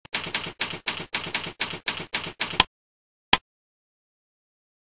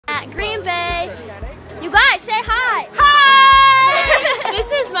guys, say hi. Hi!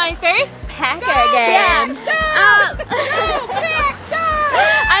 This is my first Packer game.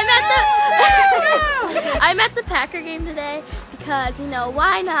 I'm at the Packer game today because, you know,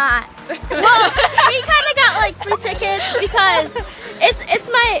 why not? Well, we kind of got like free tickets because it's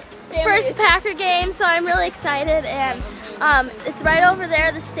my first Packer game, so I'm really excited. And it's right over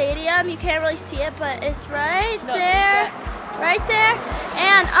there, the stadium. You can't really see it, but it's right there. Right there,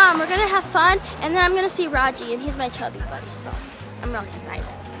 and we're gonna have fun, and then I'm gonna see Raji, and he's my chubby buddy, so I'm really excited.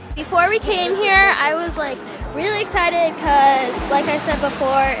 Before we came here, I was like really excited because, like I said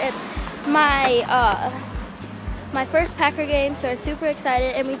before, it's my my first Packer game, so I'm super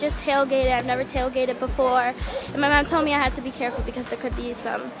excited. And we just tailgated. I've never tailgated before, and my mom told me I had to be careful because there could be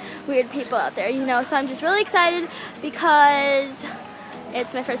some weird people out there, you know. So I'm just really excited because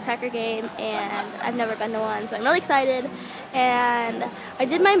it's my first Packer game, and I've never been to one, so I'm really excited. And I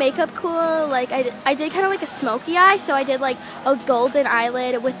did my makeup cool. Like I did kind of like a smoky eye, so I did like a golden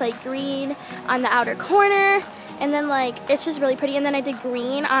eyelid with like green on the outer corner, and then like it's just really pretty. And then I did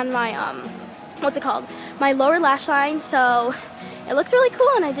green on my what's it called? My lower lash line, so it looks really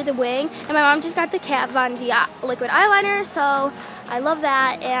cool. And I did a wing, and my mom just got the Kat Von D liquid eyeliner, so I love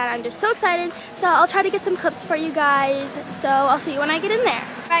that, and I'm just so excited. So I'll try to get some clips for you guys, so I'll see you when I get in there.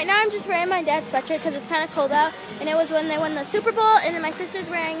 Right now I'm just wearing my dad's sweatshirt because it's kind of cold out, and it was when they won the Super Bowl, and then my sister's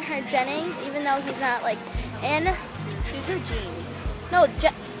wearing her Jennings, even though he's not like in. These are jeans. No,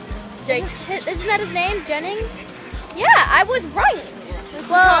 Jake. Isn't that his name, Jennings? Yeah, I was right.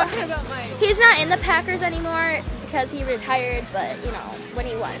 Well, he's not in the Packers anymore because he retired, but you know, when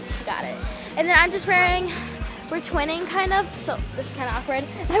he won, she got it. And then I'm just wearing, we're twinning kind of, so this is kind of awkward.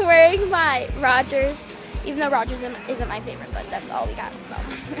 I'm wearing my Rodgers, even though Rodgers isn't my favorite, but that's all we got, so.